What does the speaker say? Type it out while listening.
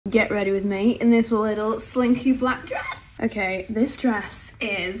get ready with me in this little slinky black dress. Okay, this dress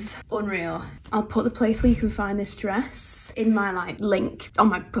is unreal. I'll put the place where you can find this dress in my link on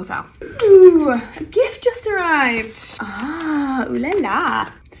my profile. Ooh, a gift just arrived. Ah, ooh la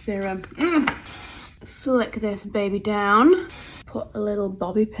la. Serum. Slick this baby down. Put a little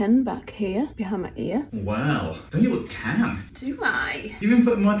bobby pin back here behind my ear. Wow, don't you look tan? Do I? You've been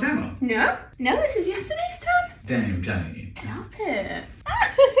putting my tan on? No, this is yesterday's tan. Damn, Jamie. Stop it.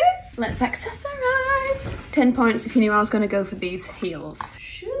 Let's accessorize. 10 points if you knew I was going to go for these heels.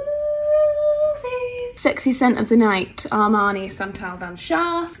 Shoesies. Sexy scent of the night, Armani Santal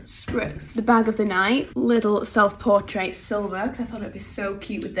Danchard. Spritz, the bag of the night. Little self-portrait silver, because I thought it'd be so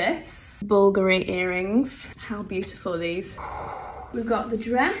cute with this. Bulgari earrings. How beautiful are these? We've got the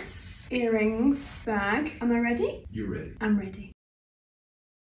dress, earrings, bag. Am I ready? You're ready. I'm ready.